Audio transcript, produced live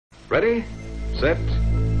Ready, set,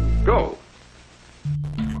 go.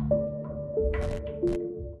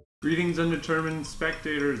 Greetings, undetermined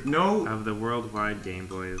spectators. No! Of the worldwide Game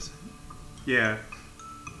Boys. Yeah.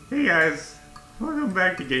 Hey guys, welcome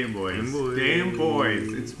back to Game Boys. Game Boys. Game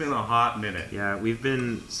Boys. It's been a hot minute. Yeah, we've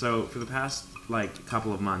been, so for the past, like,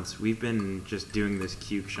 couple of months, we've been just doing this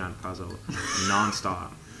cuke shunt puzzle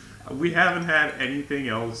non-stop. We haven't had anything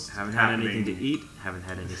else Haven't happening. had anything to eat, haven't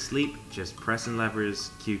had any sleep, just pressing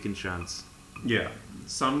levers, cuking shunts. Yeah.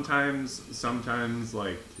 Sometimes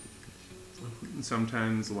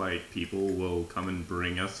people will come and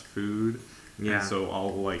bring us food. Yeah. And so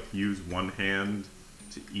I'll, like, use one hand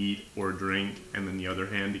to eat or drink, and then the other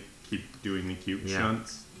hand to keep doing the cuke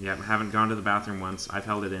shunts. Yeah, haven't gone to the bathroom once. I've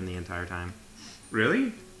held it in the entire time.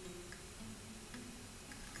 Really?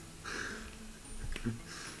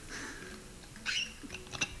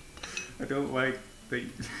 I don't like that.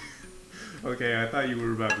 Okay, I thought you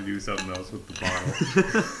were about to do something else with the bottle.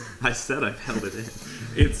 I said I've held it in.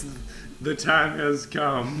 It's the time has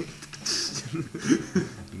come.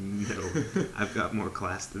 No, I've got more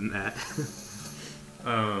class than that.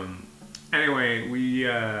 Anyway,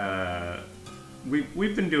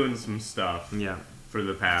 we've been doing some stuff. Yeah. For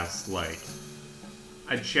the past, like,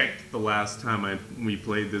 I checked the last time we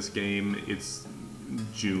played this game. It's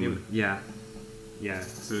June. Yeah.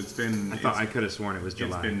 So it's been. I could have sworn it was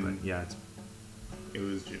July, but yeah, it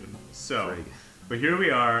was June. So, Frig. But here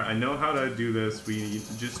we are. I know how to do this. We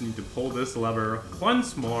just need to pull this lever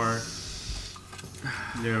once more.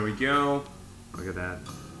 There we go. Look at that.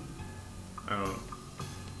 Oh.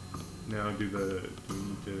 Now do we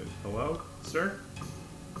need to, hello, sir?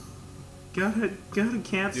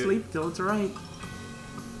 Can't sleep till it's right.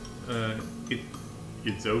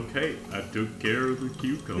 It's okay. I took care of the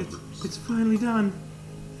cucumbers. It's finally done.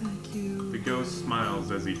 Thank you. The ghost smiles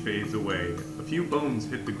as he fades away. A few bones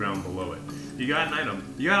hit the ground below it. You got an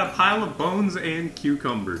item. You got a pile of bones and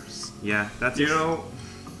cucumbers. Yeah, that's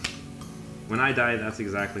when I die, that's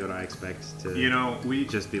exactly what I expect to we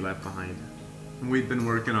just be left behind. We've been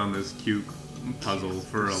working on this cuke puzzle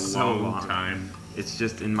for a long time. It's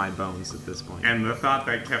just in my bones at this point. And the thought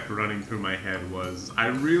that kept running through my head was, I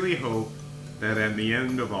really hope that at the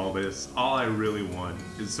end of all this, all I really want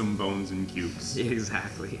is some bones and cukes.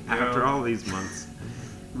 Exactly. After all these months.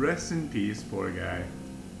 Rest in peace, poor guy.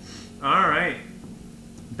 Alright.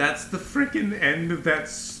 That's the frickin' end of that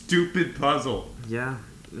stupid puzzle. Yeah.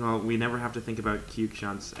 Well, we never have to think about cuke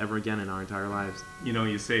shunts ever again in our entire lives.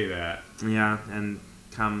 You say that. Yeah, and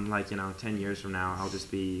come, 10 years from now, I'll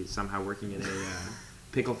just be somehow working in a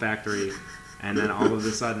pickle factory, and then all of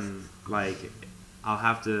a sudden, I'll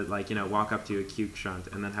have to, walk up to a cuke shunt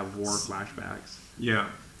and then have war flashbacks. Yeah.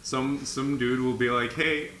 Some dude will be like,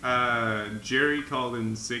 hey, Jerry called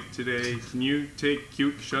in sick today. Can you take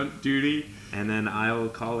cuke shunt duty? And then I'll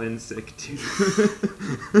call in sick too.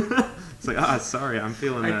 It's like, sorry, I'm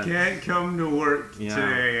feeling I can't come to work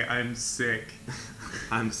today. I'm sick.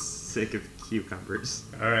 I'm sick of cucumbers.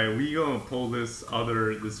 Alright, we gonna pull this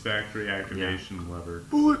factory activation lever.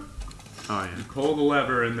 Pull it! Oh, yeah. You pull the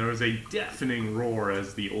lever, and there is a deafening roar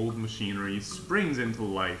as the old machinery springs into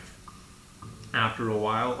life. After a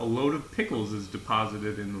while, a load of pickles is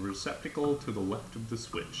deposited in the receptacle to the left of the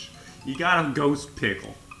switch. You got a ghost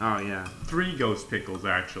pickle. Oh, yeah. 3 ghost pickles,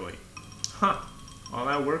 actually. Huh. All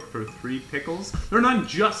that work for 3 pickles? They're not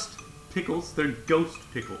just pickles, they're ghost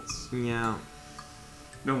pickles. Yeah.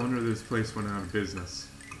 No wonder this place went out of business.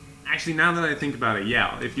 Actually, now that I think about it,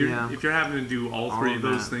 if you're having to do all 3 of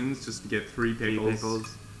those things just to get 3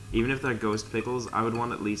 pickles. Even if they're ghost pickles, I would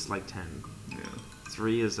want at least 10. Yeah.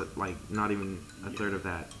 3 is not even a third of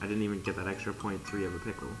that. I didn't even get that extra 0.3 of a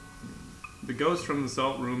pickle. The ghost from the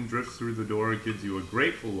salt room drifts through the door, gives you a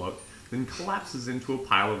grateful look, then collapses into a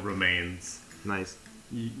pile of remains. Nice.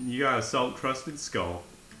 You got a salt-crusted skull.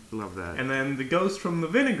 Love that. And then the ghost from the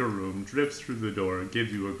vinegar room drifts through the door,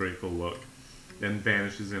 gives you a grateful look, then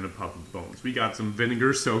vanishes in a puff of bones. We got some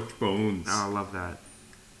vinegar-soaked bones. Oh, I love that.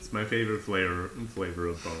 It's my favorite flavor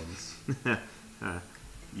of bones.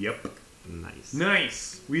 Yep. Nice.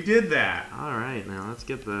 Nice! We did that! Alright, now let's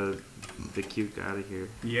get the cuke out of here.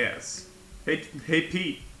 Yes. Hey,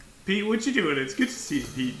 Pete. Pete, what you doing? It's good to see you,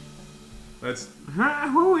 Pete. Let's...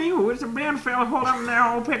 Who are you? It's a band fella hold up in their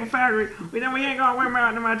old pickle factory. We ain't gonna worry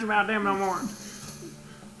about much about them no more.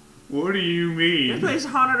 What do you mean? This place is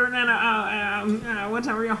harder than what's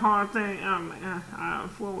a real hard thing?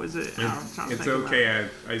 What was it? It's okay.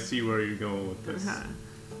 I see where you're going with this.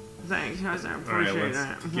 Thanks, I appreciate Alright,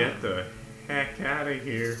 that. let's get the heck out of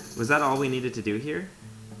here. Was that all we needed to do here?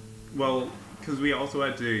 Well, because we also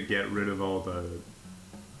had to get rid of all the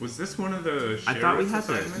Was this one of the I thought we sheriff's had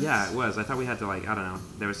to. assignments? Yeah, it was. I thought we had to like I don't know.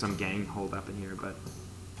 There was some gang hold up in here, but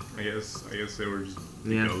I guess they were just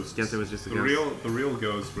the yeah, ghosts. guess it was just the ghost. real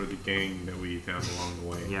ghosts were the gang that we found along the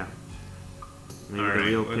way. Yeah. Maybe All the right,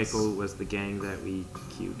 real let's- pickle was the gang that we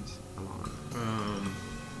cuked along.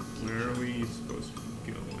 Where are we supposed to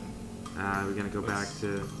be going? We're gonna go back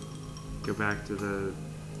to the.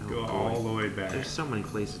 Oh, Go boy. all the way back. There's so many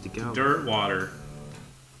places to go. Dirt water.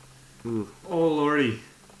 Ooh. Oh lordy.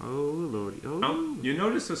 Oh lordy. Oh. You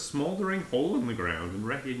notice a smoldering hole in the ground and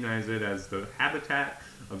recognize it as the habitat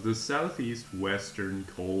of the southeast western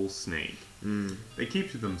coal snake. They keep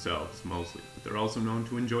to themselves mostly, but they're also known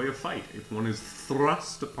to enjoy a fight if one is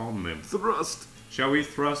thrust upon them. Thrust. Shall we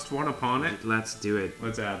thrust one upon it? Let's do it.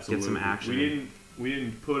 Let's absolutely Get some action. We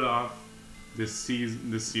didn't put off this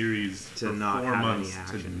series To for not 4 have any months to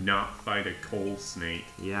action. not fight a coal snake.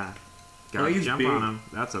 Yeah. Oh, Gotta he's jump big. on him.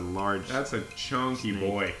 That's a large. That's a chunky Snake.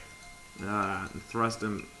 boy. Thrust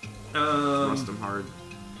him. Thrust him hard.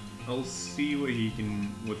 I'll see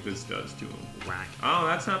what this does to him. Whack. Oh,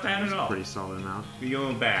 that's not bad at all. Pretty solid amount. We go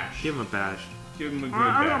and bash. Give him a bash. Give him a good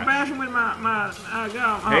I'm gonna bash. bash him with my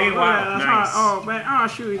gum. Hey, look wow, at that, that's nice. hot. Oh, man. Oh,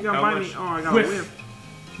 shoot, he's gonna How bite much? me. Oh, I got a Whiff. whiff.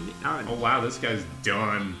 Oh wow, this guy's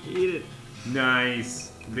done. Eat it.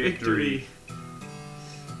 Nice. Victory.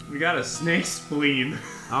 We got a snake spleen,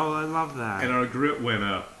 Oh, I love that. and our grit went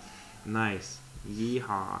up. Nice.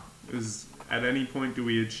 Yeehaw. At any point do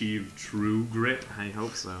we achieve true grit? I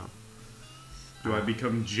hope so. Do I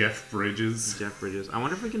become Jeff Bridges? Jeff Bridges. I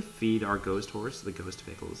wonder if we can feed our ghost horse the ghost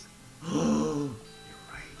pickles. You're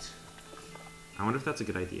right. I wonder if that's a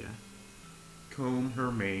good idea. Comb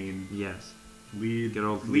her mane. Yes. Lead. Good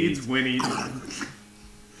old Leads Leeds. Winnie.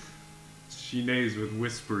 She neighs with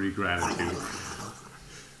whispery gratitude.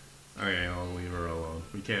 Okay, I'll leave her alone.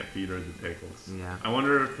 We can't feed her the pickles. Yeah. I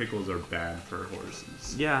wonder if pickles are bad for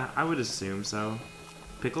horses. Yeah, I would assume so.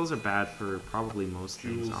 Pickles are bad for probably most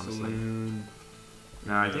things, Jewel honestly. Saloon,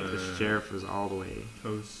 No, I think the sheriff was all the way.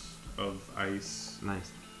 Toast of Ice.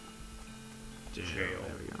 Nice. Jail. Jail.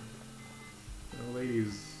 There we go. The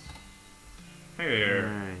ladies. Hey there.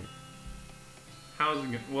 Alright. How's it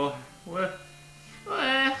going? Well, what?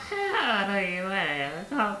 Well, how do you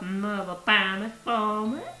got another bounty for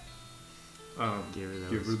me? Give her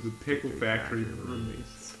Give her those the pickle factory factory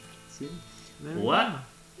roommates. See? There we What?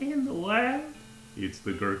 go. In the world? It's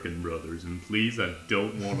the Gherkin brothers, and please, I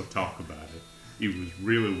don't want to talk about it. It was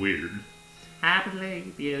really weird. I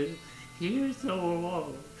believe you. Here's the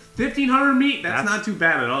reward. 1,500 meat. That's That's- not too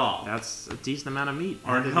bad at all. That's a decent amount of meat.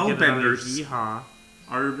 Our I didn't get another hellbenders. Yeehaw.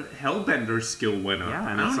 Our Hellbender skill went up.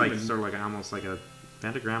 Yeah, and I it's don't like even- sort of like almost like a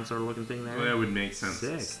pentagram sort of looking thing there. Well, that would make sense.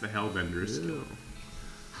 Sick. It's the Hellbender skill. Ew.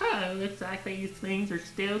 Oh, looks like these things are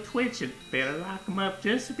still twitching. Better lock them up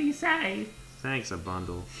just to be safe. Thanks, a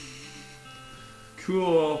bundle.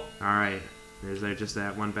 Cool. Alright. Is there just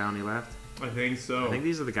that one bounty left? I think so. I think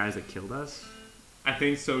these are the guys that killed us. I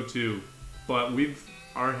think so too. But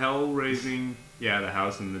our hell raising, the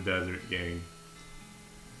House in the Desert gang.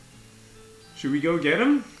 Should we go get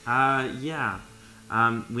him? Yeah.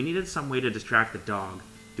 We needed some way to distract the dog.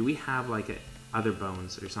 Do we have like other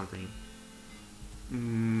bones or something?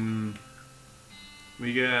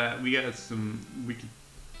 We got some.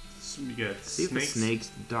 We got See if the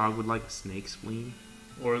snakes, dog would like a snake spleen,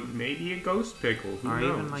 or maybe a ghost pickle. Who or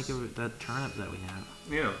knows? even like that turnip that we have.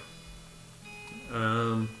 Yeah.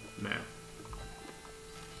 Map.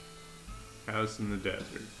 House in the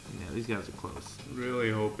Desert. Yeah, these guys are close.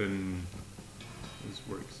 Really hoping this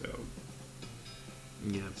works out.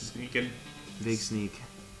 Yeah, Sneaking. big sneak.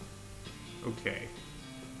 Okay.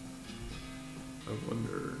 I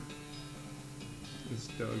wonder. This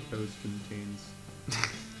doghouse contains.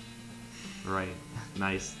 Right.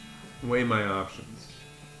 Nice. Weigh my options.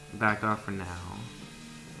 Back off for now.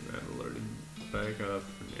 That alerted. Back up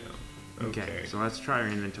for now. Okay. So let's try our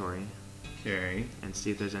inventory Okay. and see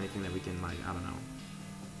if there's anything that we can like. I don't know.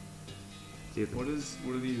 See if What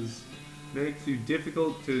are these? Makes you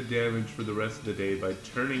difficult to damage for the rest of the day by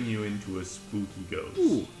turning you into a spooky ghost.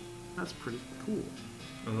 Ooh, that's pretty cool.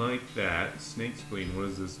 I like that. Snake spleen, what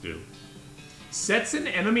does this do? Sets an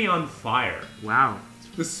enemy on fire. Wow.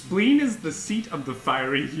 The spleen is the seat of the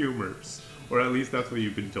fiery humors. Or at least that's what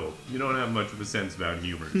you've been told. You don't have much of a sense about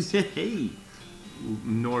humors. Hey.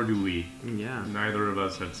 Nor do we. Yeah. Neither of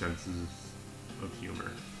us have senses of humor.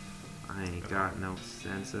 I ain't got no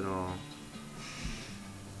sense at all.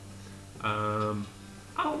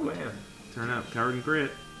 Oh man. Turn up, covered in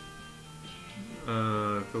grit.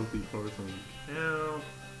 Filthy porcelain. Ow.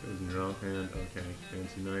 Goes in your offhand. Okay.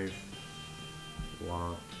 Fancy knife.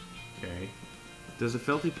 Lock. Okay. Does a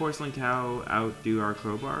filthy porcelain cow outdo our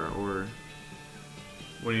crowbar, or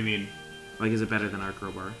What do you mean? like is it better than our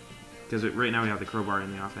crowbar? Because right now we have the crowbar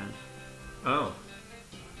in the offhand. Oh.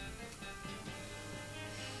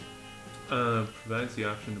 Provides the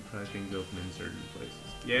option to pry things open in certain places.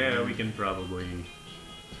 Yeah, we can probably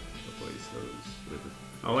replace those with.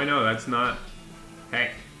 Oh wait, no, that's not.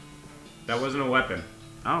 Heck, that wasn't a weapon.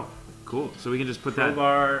 Oh, cool. So we can just put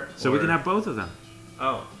Crowbar. that. So we can have both of them.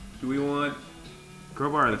 Oh, do we want?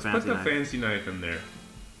 Crowbar or the Let's fancy put the knife. fancy knife in there.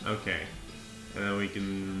 Okay, and then we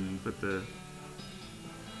can Put the.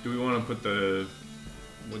 Do we want to put the...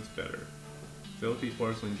 What's better? Filthy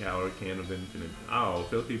porcelain cow or can of infinite... Oh,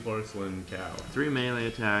 filthy porcelain cow. 3 melee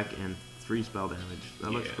attack and 3 spell damage. That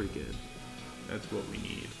looks Yeah. pretty good. That's what we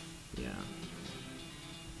need. Yeah.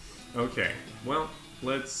 Okay, well,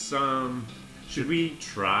 let's, Should we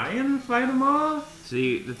try and fight them off?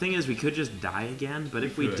 See, the thing is, we could just die again, but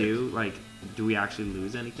if we could. do, like, do we actually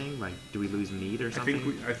lose anything? Like, do we lose meat or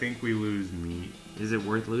something? I think we lose meat. Is it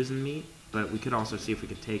worth losing meat? But we could also see if we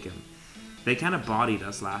could take him. They kind of bodied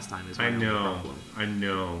us last time is my only problem. I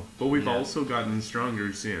know. But we've Yeah. also gotten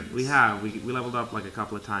stronger since. We have. We leveled up like a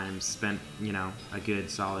couple of times, spent, you know, a good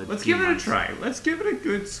solid Let's few give it a months. try. Let's give it a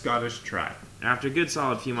good Scottish try. After a good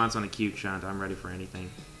solid few months on a cuke shunt, I'm ready for anything.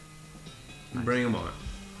 Nice. Bring them on.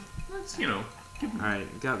 Let's, you know,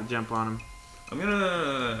 Alright, got the jump on him. I'm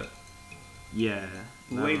gonna Yeah.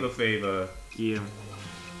 lay the favor. Get him.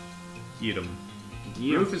 Get him. Get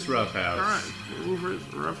him. Rufus Roughhouse. Alright,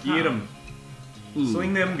 Rufus Roughhouse. Get him. Ooh.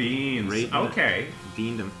 Swing them beans. Right in the- Okay.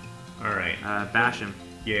 Beamed him. Alright. Bash him.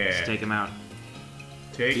 Yeah. Just take him out.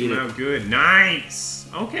 Take Beat him it. out good. Nice.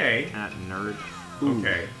 Okay. That nerd.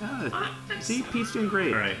 Okay. See, Pete's doing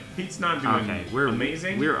great. Alright. Pete's not doing Okay, we're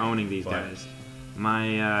amazing. We're owning these but- guys.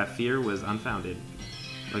 My fear was unfounded.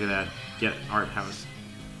 Look at that. Get Art House.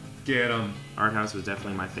 Get him. Art House was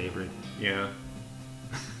definitely my favorite. Yeah.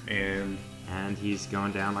 And And he's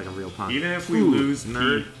going down like a real punk. even if we Ooh, lose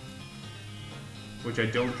nerd. Pete, which I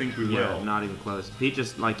don't think we Yeah, will. not even close. Pete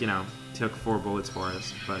just, like, you know, took 4 bullets for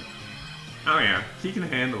us, but... Oh yeah. He can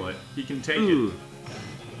handle it. He can take Ooh. it.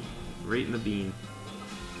 Right in the bean.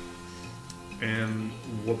 And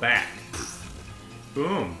we're back.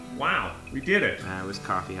 Boom. Wow. We did it. It was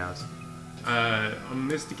Coffee House.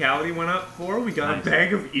 Mysticality went up 4. We got Nice. a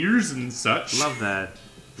bag of ears and such. Love that.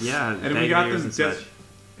 Yeah, And we got this and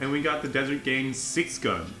and we got the Desert Gang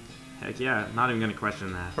 6-gun. Heck yeah, not even gonna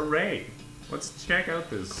question that. Hooray! Let's check out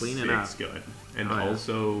this Clean it up. 6-gun. And Oh, yeah.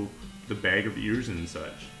 also the bag of ears and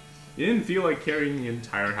such. You didn't feel like carrying the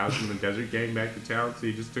entire house from the Desert Gang back to town, so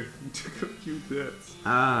you just took a few bits.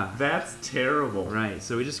 Ah, That's terrible. right.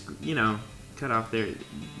 So we just, you know, cut off their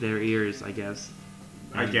ears, I guess.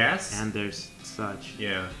 I guess? And their such.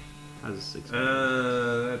 Yeah. How's a 6?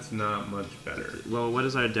 That's not much better. Well, what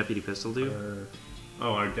does our deputy pistol do?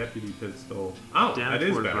 Our deputy pistol. Oh, Damage that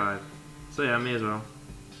is 4 to better. 5. So yeah, may as well.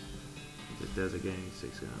 The Desert Gang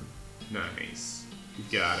 6-gun. Nice. You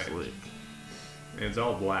got it. Slick. And it's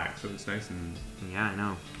all black, so it's nice and Yeah, I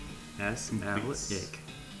know. S-L-ick.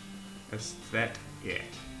 aesthetic.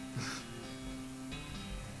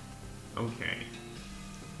 Okay.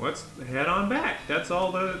 Let's head on back. That's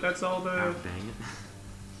all the Oh, dang it.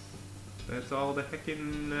 that's all the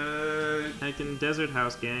heckin' Heckin' Desert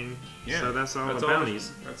House Gang. yeah. So that's all the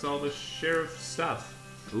bounties. That's all the sheriff stuff.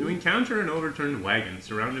 Ooh. You encounter an overturned wagon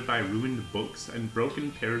surrounded by ruined books and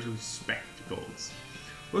broken pairs of spectacles.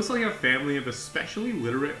 Looks like a family of especially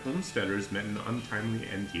literate homesteaders met an untimely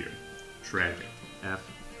end here. Tragic. F.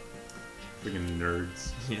 Friggin'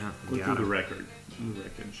 nerds. Yeah, Look got through the 'em. record. The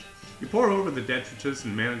wreckage. You pour over the detritus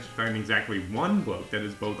and manage to find exactly one book that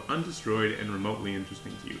is both undestroyed and remotely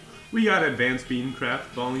interesting to you. We got Advanced Beancraft,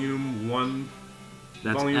 Volume 1.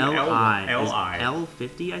 That's Volume L-I. L-I. Is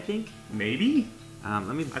L50, I think? Maybe? Let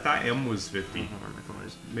me... I thought M was 50. I don't know where my phone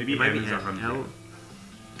is. Maybe It might M be is 100.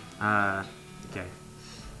 Okay.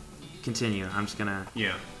 Continue. I'm just gonna...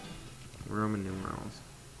 Yeah. Roman numerals.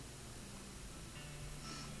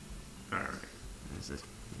 Alright. This is,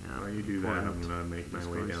 yeah, While you do that, important. I'm gonna make my Of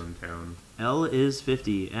way course. downtown. L is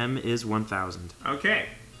 50. M is 1,000. Okay.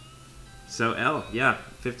 So L, yeah.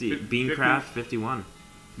 50. Fif- Beancraft, 51.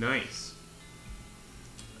 Nice.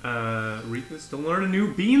 Read to learn a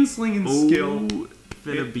new bean slinging skill.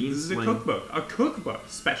 Finna bean This is a sling. cookbook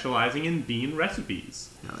specializing in bean recipes.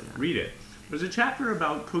 Hell yeah. Read it. There's a chapter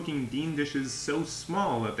about cooking bean dishes so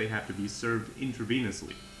small that they have to be served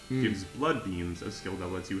intravenously. Gives blood beans a skill that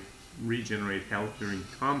lets you regenerate health during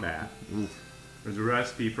combat. Oof. There's a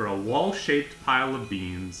recipe for a wall-shaped pile of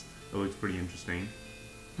beans that looks pretty interesting.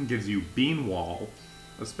 It gives you Bean Wall,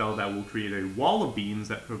 a spell that will create a wall of beans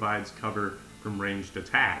that provides cover from ranged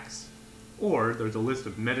attacks. Or there's a list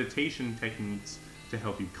of meditation techniques to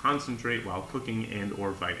help you concentrate while cooking and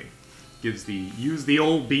or fighting. Gives the use the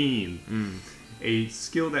old bean, a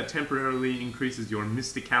skill that temporarily increases your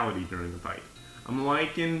mysticality during the fight.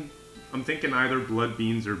 I'm thinking either blood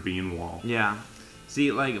beans or bean wall. Yeah.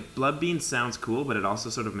 See, like, blood beans sounds cool, but it also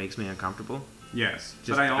sort of makes me uncomfortable. Yes,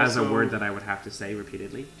 Just but I also, as a word that I would have to say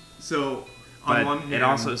repeatedly. So, But on one hand, it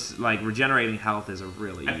also, like, regenerating health is a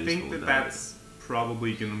really I useful think that ability. that's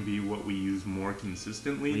probably going to be what we use more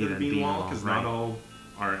consistently Even than bean wall, wall, because right.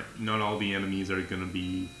 not all the enemies are going to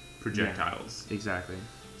be projectiles. Yeah, exactly.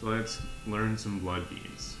 So let's learn some blood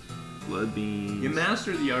beans. Blood beans. You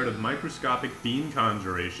master the art of microscopic bean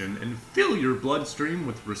conjuration and fill your bloodstream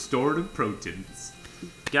with restorative proteins.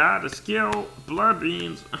 Got a skill. Blood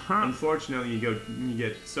beans. Unfortunately, you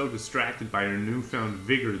get so distracted by your newfound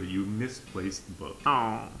vigor that you misplaced the book.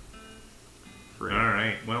 Oh.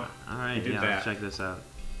 Alright, well, Alright, you did yeah, that. let's check this out.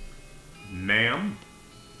 Ma'am,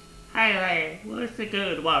 Hey there, what's a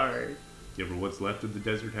good word? give her what's left of the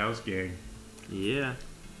Desert House gang. Yeah.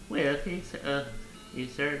 Well, he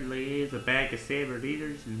certainly is a bag of saber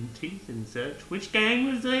eaters and teeth and such. Which gang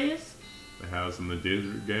was this? The House in the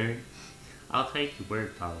Desert gang. I'll take your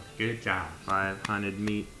word for it. Good job. 500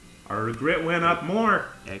 meat. Our regret went up more.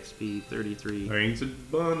 XP 33. Thanks a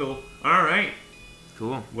bundle. Alright,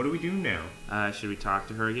 Cool. what do we do now? Should we talk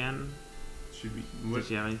to her again? Should we... Does What,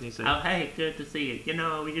 she have anything to say? Oh, hey, good to see you. You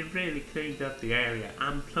know, you really cleaned up the area.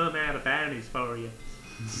 I'm plumb out of bounties for you.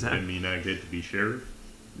 does that mean I get to be sheriff?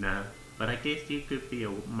 No, but I guess you could be a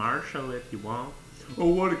marshal if you want. Oh,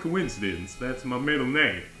 what a coincidence. That's my middle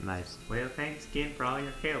name. Nice. Well, thanks again for all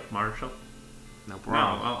your help, Marshal. No No,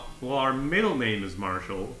 problem. well, our middle name is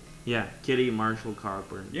Marshall. Yeah, Kitty Marshall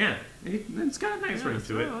Cogburn. Yeah, it's got a nice Yeah, ring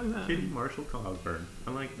to it. I like that. Kitty Marshall Cogburn.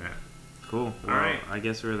 I like that. Cool. Well, Alright. I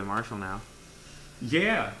guess we're the marshal now.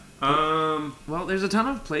 Yeah. Well, there's a ton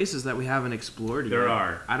of places that we haven't explored yet. There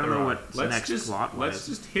are. I don't There know are. what's next plot-wise. Let's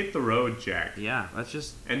just hit the road, Jack. Yeah, let's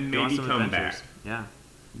just And go on maybe some come adventures. back. Yeah.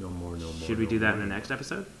 No more. Should we no do that more, in the no next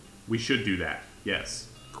episode? We should do that. Yes.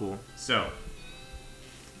 Cool. So,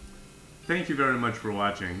 thank you very much for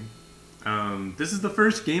watching. This is the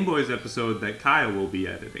first Game Boys episode that Kaya will be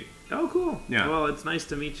editing. Oh, cool. Yeah. Well, it's nice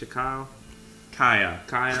to meet you, Kyle. Kaya.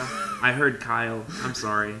 Kyle. I heard Kyle. I'm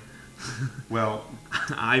sorry. Well,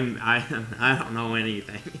 I don't know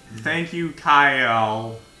anything. thank you,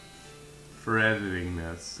 Kyle, for editing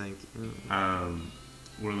this. Thank you.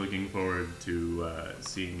 We're looking forward to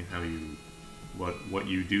seeing how what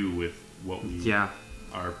you do with what we Yeah.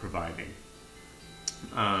 are providing.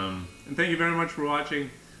 And thank you very much for watching.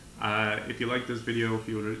 If you like this video,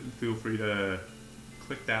 feel free to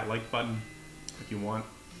click that like button if you want.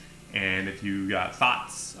 And if you got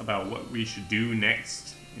thoughts about what we should do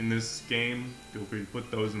next in this game, feel free to put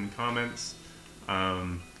those in the comments.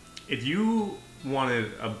 If you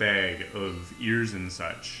wanted a bag of ears and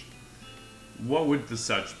such, what would the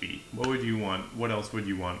such be? What would you want? What else would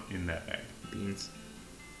you want in that bag? Beans.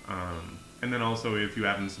 And then also, if you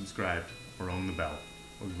haven't subscribed or own the bell,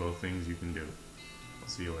 those are both things you can do. I'll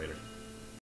see you later.